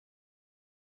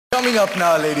Coming up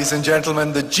now, ladies and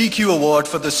gentlemen, the GQ Award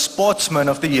for the Sportsman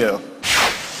of the Year.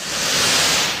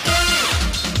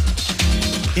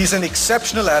 He's an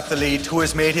exceptional athlete who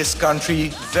has made his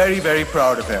country very, very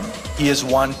proud of him. He has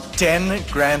won 10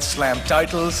 Grand Slam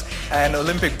titles, an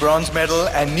Olympic bronze medal,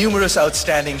 and numerous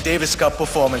outstanding Davis Cup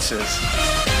performances.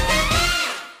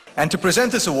 And to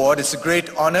present this award, it's a great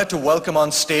honor to welcome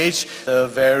on stage the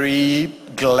very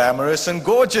glamorous and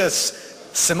gorgeous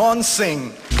Simon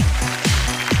Singh.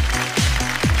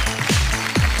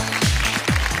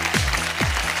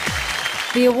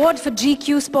 The award for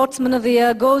GQ Sportsman of the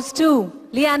Year goes to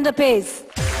Leander Paes.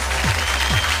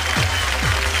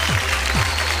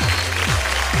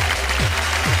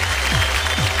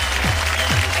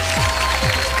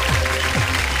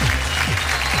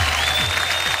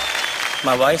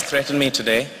 My wife threatened me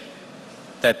today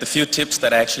that the few tips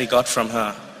that I actually got from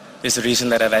her is the reason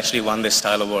that I've actually won this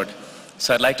style award.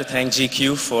 So I'd like to thank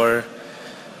GQ for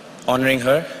honoring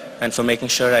her and for making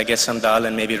sure I get some dal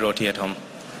and maybe roti at home.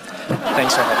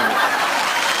 Thanks for having me.